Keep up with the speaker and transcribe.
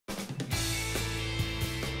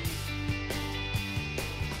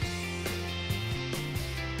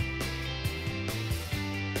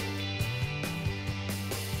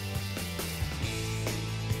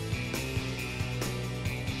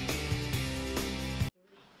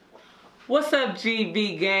What's up,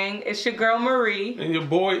 GB gang? It's your girl Marie. And your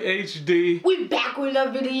boy HD. We back with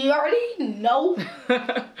another video, you already know.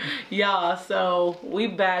 Y'all, so we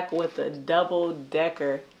back with a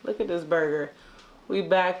double-decker. Look at this burger. We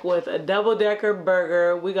back with a double-decker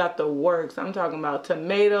burger. We got the works. I'm talking about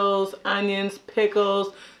tomatoes, onions,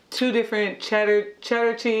 pickles, 2 different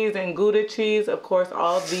cheddar cheese and Gouda cheese. Of course,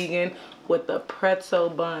 all vegan with the pretzel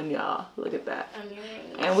bun, y'all. Look at that.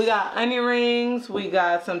 And we got onion rings, we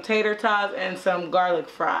got some tater tots, and some garlic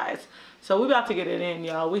fries. So we about to get it in,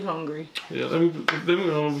 y'all. We hungry. Yeah, let me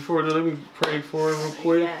before that, let me pray for it real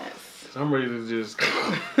quick. Yes. I'm ready to just.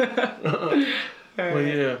 But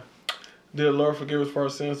yeah, dear Lord, forgive us for our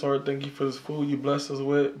sins. Lord, thank you for this food you blessed us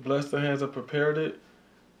with. Bless the hands that prepared it,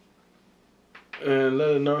 and let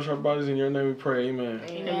it nourish our bodies. In your name, we pray. Amen.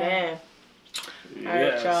 Amen.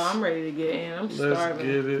 Alright, y'all, I'm ready to get in. I'm starving.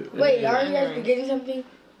 Let's get it. Wait, aren't you guys forgetting something?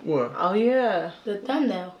 What? Oh, yeah. The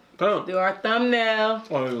thumbnail. Do our thumbnail.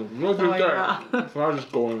 Oh, look at that. So I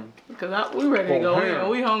just go in. Because we ready to go in.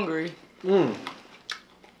 We hungry. You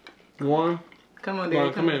want? Come on,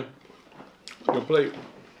 Daddy. Come in. Your plate.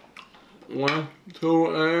 1,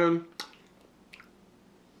 2, and.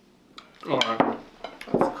 Alright.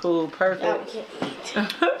 That's cool. Perfect. Now we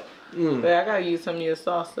can eat. But I gotta use some of your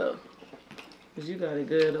sauce though. Cause you got it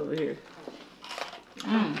good over here.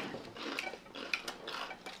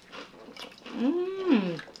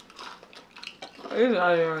 These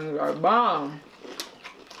onions are bomb.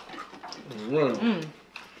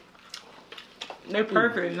 They're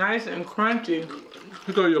perfect, nice and crunchy.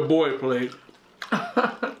 Look at your boy plate.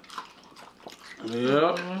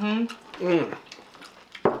 Yep.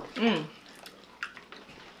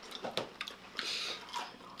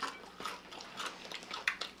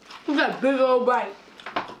 You got a big old bite.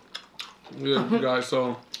 Yeah, you guys,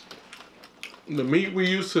 so the meat we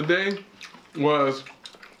used today was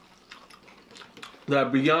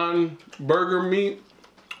that Beyond Burger meat.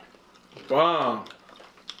 Wow.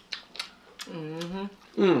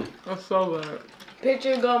 That's so good.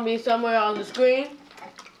 Picture gonna be somewhere on the screen.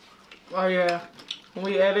 Oh yeah, when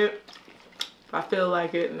we edit, if I feel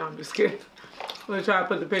like it, no, I'm just kidding. I'm gonna try to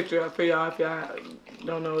put the picture up for y'all if y'all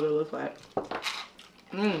don't know what it looks like.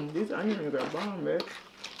 These onions are bomb, bitch.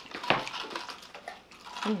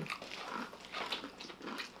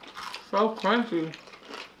 So crunchy.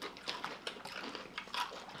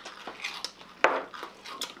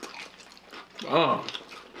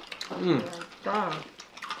 God.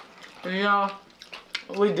 And y'all,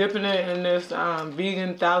 we dipping it in this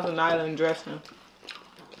vegan Thousand Island dressing.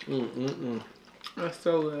 That's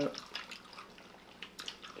so good.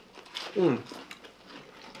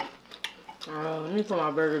 Let me put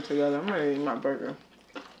my burger together. I'm ready to eat my burger.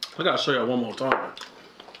 I gotta show y'all one more time.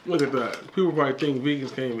 Look at that. People probably think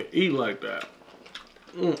vegans can't even eat like that.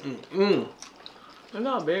 Look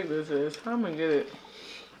how big this is. I'm gonna get it.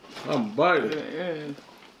 I'm biting.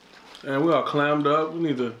 And we all clammed up. We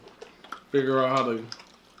need to figure out how to.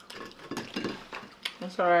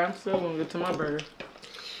 That's alright. I'm still gonna get to my burger.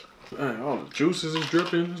 Man, all the juices is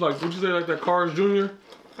dripping. It's like, what'd you say, like that Carl's Jr.?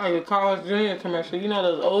 Oh, your Carl's Jr. commercial. You know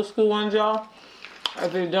those old school ones, y'all?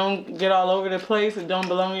 If it don't get all over the place, it don't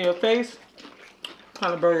belong in your face. What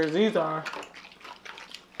kind of burgers these are.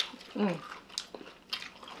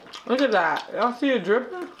 Look at that. Y'all see it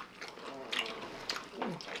dripping?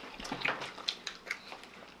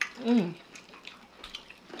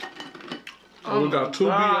 So we got 2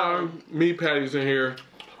 Beyond meat patties in here.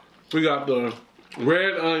 We got the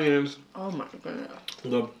red onions. Oh my goodness.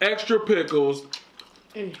 The extra pickles.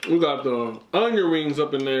 We got the onion rings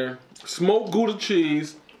up in there. Smoked Gouda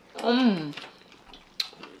cheese. Oh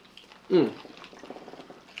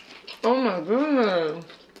my goodness.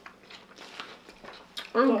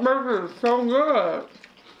 This burger is so good.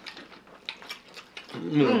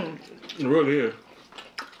 It really is.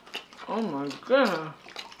 Oh my goodness.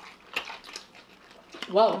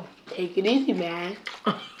 Whoa, take it easy, man.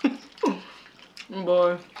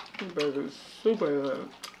 Boy, this burger is super good.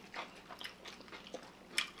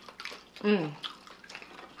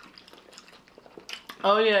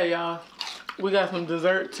 Oh yeah, y'all. We got some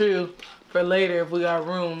dessert too for later if we got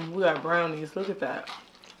room. We got brownies. Look at that.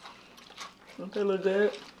 Don't they look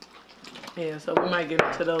good? Yeah, so we might get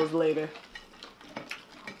into those later.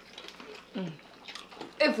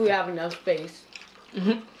 If we have enough space.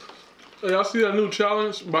 Hey, y'all see that new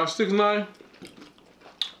challenge by 6ix9ine?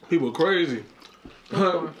 People crazy.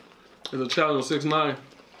 It's a challenge of 6ix9ine.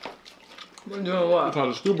 We're doing what? It's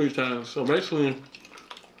called the Scooby Challenge. So basically,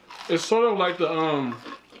 it's sort of like the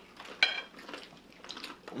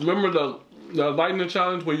remember the lightning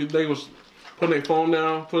challenge where they was putting their phone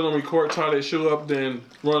down, putting on record, tie their shoe up, then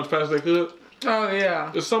run as fast as they could. Oh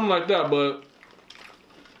yeah. It's something like that, but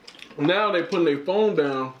now they putting their phone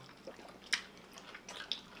down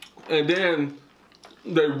and then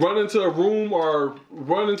they run into a room or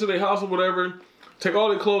run into their house or whatever, take all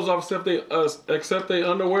their clothes off except they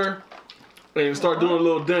underwear, and start doing a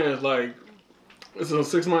little dance like it's a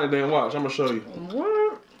 6ix9ine damn watch. I'm gonna show you.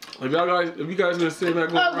 What? If you guys been seeing that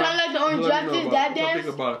going Oh, kind of like the Orange Justice, that dance?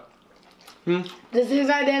 Think about it. The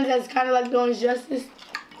 6ix9ine dance that's kind of like the Orange Justice?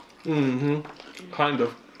 Kind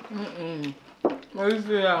of. Where you see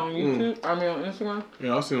that on YouTube? I mean on Instagram?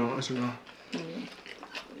 Yeah, I'll see it on Instagram.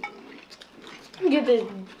 Get this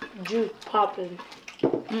juice popping.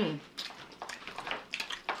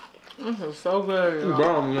 This is so good. It's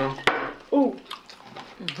bomb, you know. Ooh.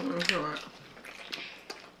 That's alright.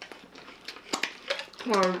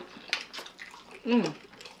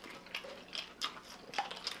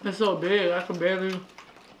 It's so big, I can barely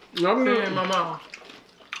No, I'm fit it in not, my mouth.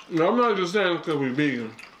 no, I'm not just saying because we're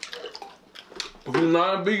vegan. If you're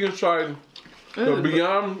not a vegan, try the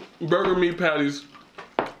Beyond Burger meat patties.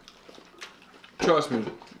 Trust me,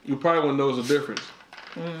 you probably wouldn't know the difference.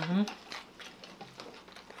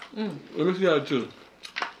 Let me see how it too.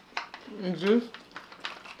 Juice?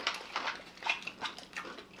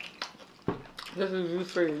 This is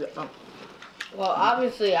juice for you. Oh. Well,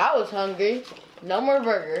 obviously, I was hungry. No more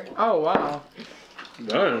burger. Oh, wow.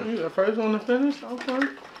 Damn. You the first one to finish? Okay.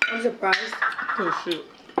 I'm surprised. Oh, shoot.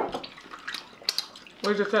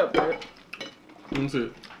 Where's your cup, babe? Let me see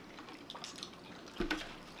it.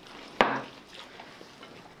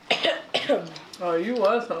 Oh, you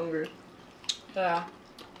was hungry. Yeah.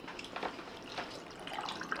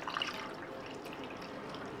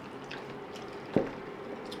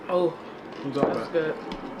 Oh, Who's all that's that? good.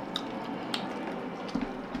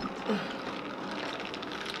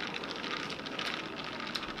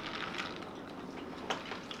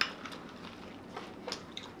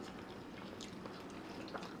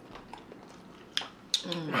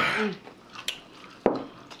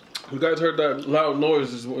 You guys heard that loud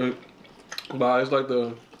noise? It's like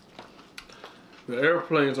the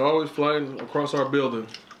airplanes are always flying across our building.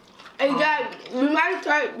 Hey guys, we might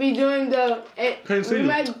start be doing the. We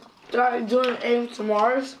might start doing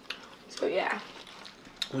ASMRs. So yeah.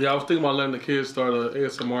 Yeah, I was thinking about letting the kids start an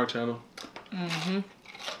ASMR channel.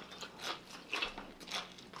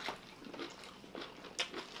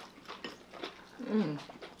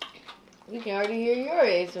 We can already hear your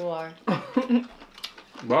ASMR.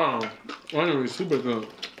 Wow, onion is super good.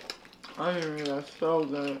 Onion ring, that's so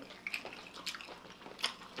good.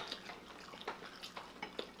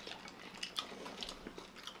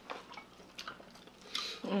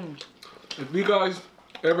 If you guys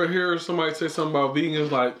ever hear somebody say something about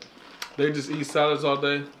vegans, like they just eat salads all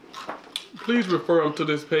day, please refer them to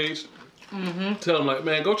this page. Tell them like,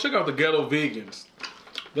 man, go check out the Ghetto Vegans.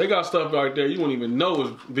 They got stuff right there you wouldn't even know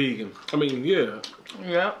is vegan. I mean, yeah.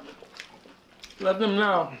 Yep. Let them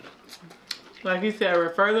know. Like he said,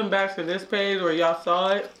 refer them back to this page where y'all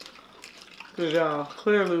saw it. Because y'all,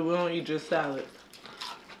 clearly we don't eat just salads.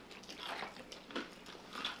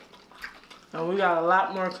 And we got a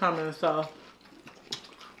lot more coming, so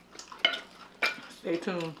stay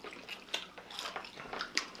tuned.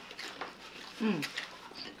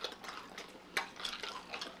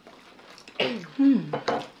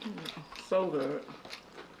 So good.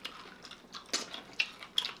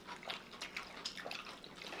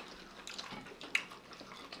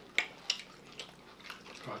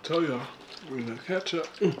 I tell y'all, we're gonna ketchup.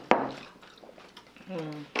 You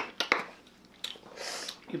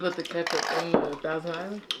put the ketchup in the Thousand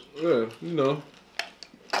Island? Yeah, you know.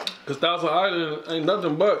 Cause Thousand Island ain't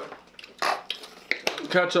nothing but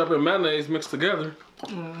ketchup and mayonnaise mixed together.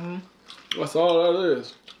 That's all that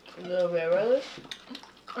is. A little bit relish.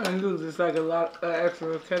 And do just like a lot of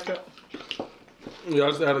extra ketchup. Yeah, I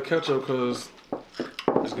just added ketchup because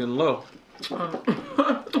it's getting low.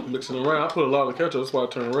 Mixing around, I put a lot of ketchup, that's why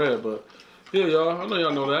it turned red. But yeah, y'all, I know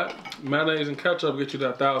y'all know that. Mayonnaise and ketchup get you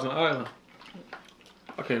that Thousand Island.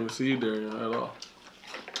 I can't even see you there at all.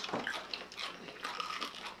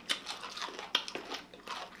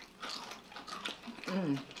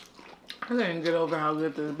 I can't get over how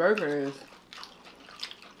good this burger is.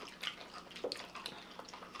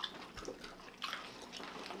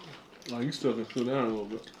 Oh, you still can cool down a little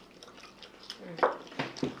bit.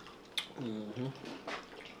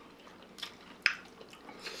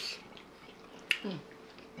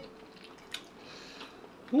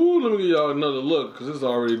 Ooh, let me give y'all another look, because it's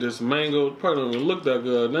already this mango. Probably don't even look that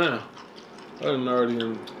good now. I done already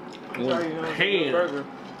went ham. Burger.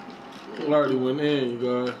 I already went in,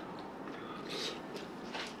 you guys.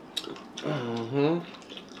 Mm-hmm.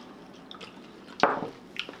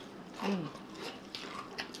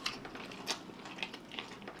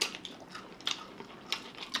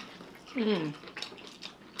 Mm.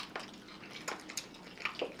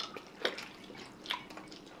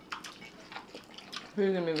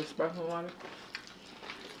 Please give me the sparkling water.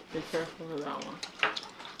 Be careful with that one.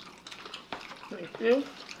 Thank you.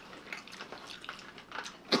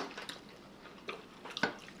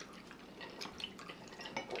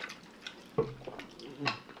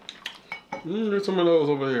 There's some of those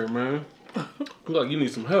over here, man. Look like you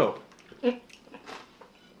need some help. He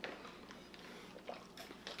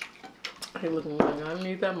looking like I don't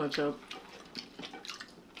need that much help.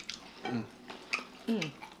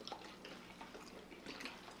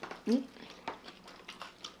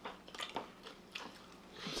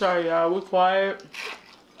 Sorry, y'all. We're quiet.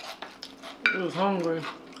 I was hungry.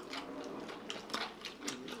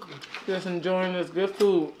 Just enjoying this good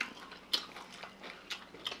food.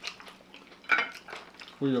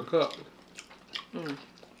 With your cup.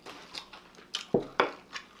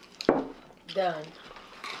 Done.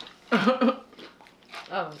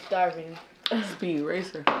 I'm starving. Speed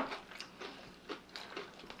racer.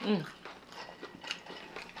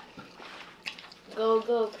 Go,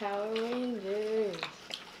 go, Power Rangers.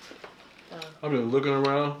 I've been looking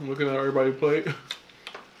around, looking at everybody's plate.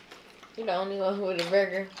 You're the only one with a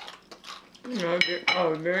burger.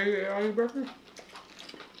 Oh, there you are, you burger?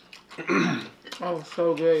 Oh,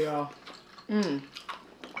 so good, y'all. And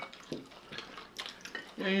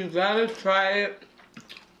you gotta try it.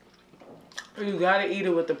 You gotta eat it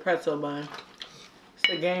with the pretzel bun.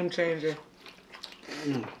 It's a game changer.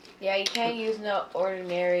 Yeah, you can't use no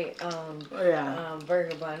ordinary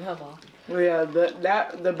burger bun. Come on. Yeah,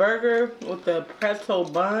 the burger with the pretzel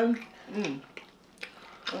bun.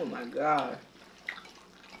 Oh my god.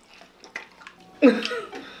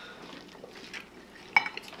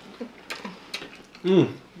 Real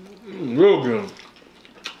good.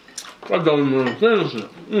 I don't even finish it.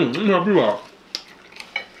 Let me help you out.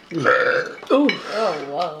 Ooh. Oh,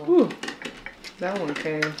 whoa. Ooh. That one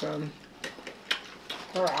came from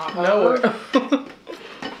Nowhere.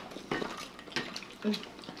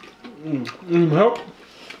 Help.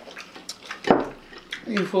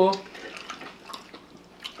 You full?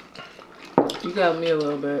 You got me a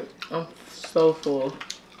little bit. I'm so full.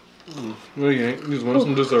 No, you ain't. You just want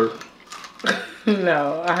some dessert.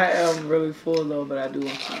 No, I am really full though, but I do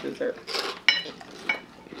want some dessert.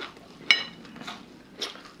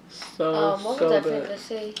 So, what so was I good. finna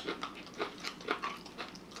say?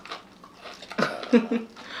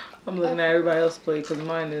 I'm looking at everybody else's plate because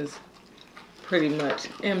mine is pretty much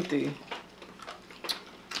empty.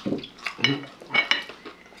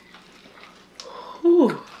 Whew.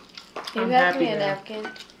 You I'm got me happy a now. napkin.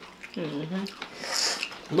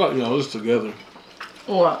 I got y'all this together.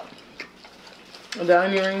 What? The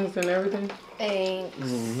onion rings and everything?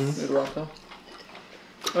 Thanks. You're welcome.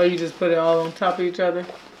 Or you just put it all on top of each other?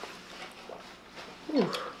 Whew.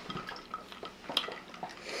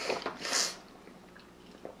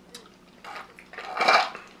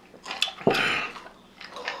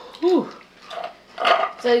 Whew.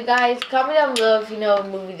 So you guys, comment down below if you know what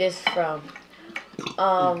movie this is from.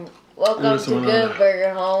 Welcome to Good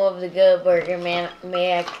Burger, home of the Good Burger. Man,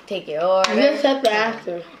 may I take your order? You just said the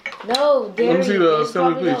actor. No, Let me see the you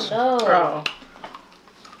assembly, probably please. don't know.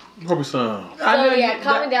 Oh. Probably some. So yeah,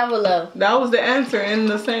 comment down below. That was the answer in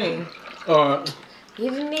the same. Alright.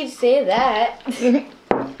 You didn't need to say that.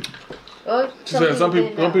 Well, She said some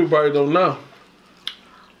people probably don't know.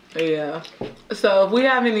 Yeah. So if we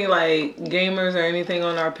have any like gamers or anything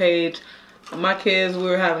on our page, my kids, we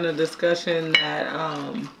were having a discussion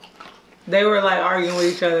that they were like arguing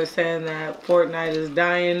with each other saying that Fortnite is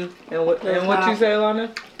dying. And what you say,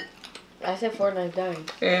 Lana? I said Fortnite's dying.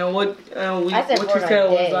 And what I said what you Fortnite said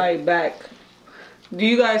was dead. like back. Do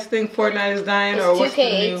you guys think Fortnite is dying or It's what's the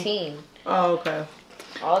new? 2K18. Oh, okay.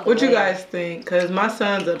 All the What you way. guys think? Because my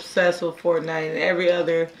son's obsessed with Fortnite and every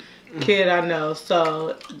other kid I know.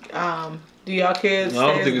 So, do y'all kids? No,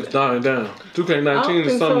 I don't think it's dying down. 2K19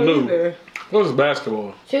 is something new. Either. What is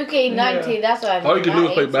basketball? 2K19, Yeah. that's what I mean. All you can do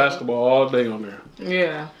is play 18. basketball all day on there.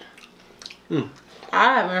 Yeah. Hmm.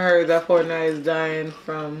 I haven't heard that Fortnite is dying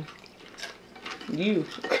from you.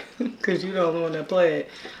 Because you're the only one that play it.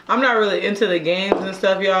 I'm not really into the games and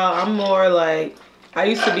stuff, y'all. I'm more like, I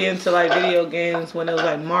used to be into like video games when it was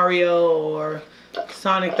like Mario or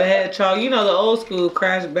Sonic the Hedgehog. You know, the old school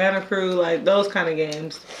Crash Bandicoot, like those kind of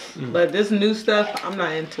games. But this new stuff, I'm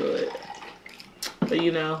not into it. But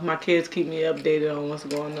you know, my kids keep me updated on what's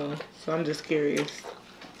going on. So I'm just curious.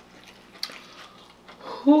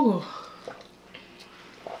 Whew.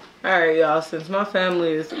 Alright, y'all. Since my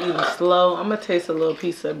family is eating slow, I'm gonna taste a little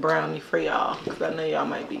piece of brownie for y'all. Because I know y'all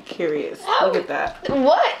might be curious. Look at that.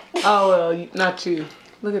 What? Oh, well, not you.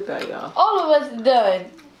 Look at that, y'all. All of us done.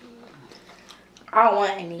 I don't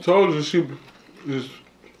want any. Told you she was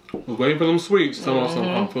waiting for them sweets. Tell me something.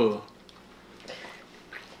 I'm full.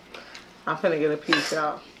 I'm finna get a piece,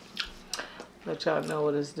 y'all. Let y'all know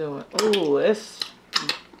what it's doing. Ooh, it's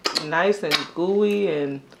nice and gooey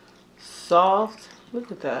and soft.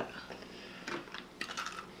 Look at that.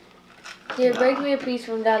 Here, break me a piece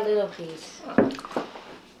from that little piece.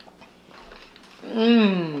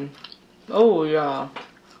 Mmm. Oh, y'all.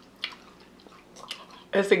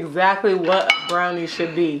 It's exactly what a brownie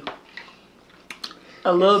should be.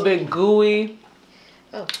 A little bit gooey.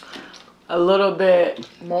 Oh. A little bit,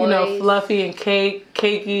 Moist. you know, fluffy and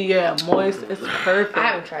cakey. Yeah, moist. It's perfect. I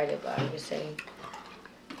haven't tried it, but I'm just saying.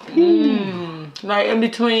 Mmm. Like in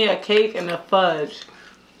between a cake and a fudge.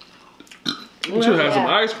 You should have some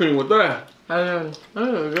ice cream with that. That's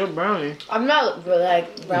a good brownie. I'm not really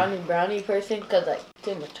like brownie person because like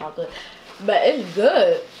too much chocolate, but it's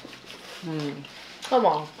good. Come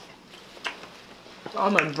on.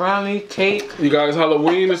 I'm a brownie cake. You guys,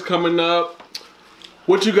 Halloween is coming up.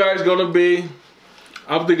 What you guys gonna be?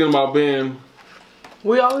 I'm thinking about being.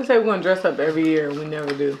 We always say we're gonna dress up every year, and we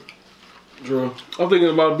never do. Drew. I'm thinking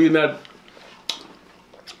about being that.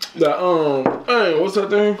 Hey, what's that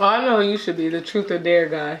thing? Oh, I know you should be the truth or dare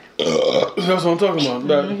guy. That's what I'm talking about.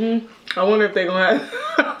 That I wonder if they're gonna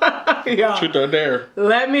have y'all. truth or dare.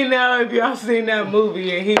 Let me know if y'all seen that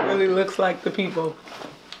movie and he really looks like the people.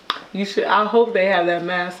 You should. I hope they have that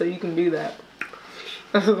mask so you can be that.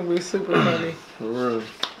 That's gonna be super funny. For real.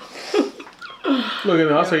 Look at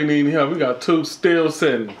that. I say you need help. We got 2 still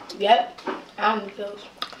sitting. Yep. I'm filled.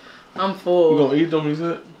 I'm full. You gonna eat them? You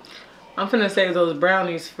said. I'm finna save those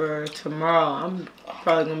brownies for tomorrow. I'm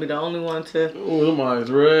probably gonna be the only one to. Oh, them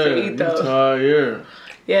eyes red. To eat those. You tired.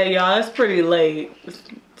 Yeah, y'all, it's pretty late.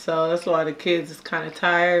 So that's why the kids is kind of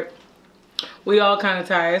tired. We all kind of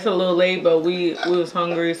tired. It's a little late, but we was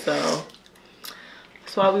hungry, so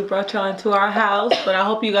that's why we brought y'all into our house. But I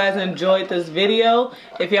hope you guys enjoyed this video.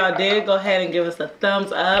 If y'all did, go ahead and give us a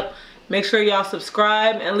thumbs up. Make sure y'all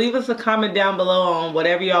subscribe and leave us a comment down below on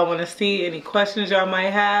whatever y'all want to see, any questions y'all might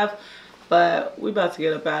have. But we about to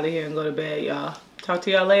get up out of here and go to bed, y'all. Talk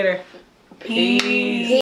to y'all later. Peace.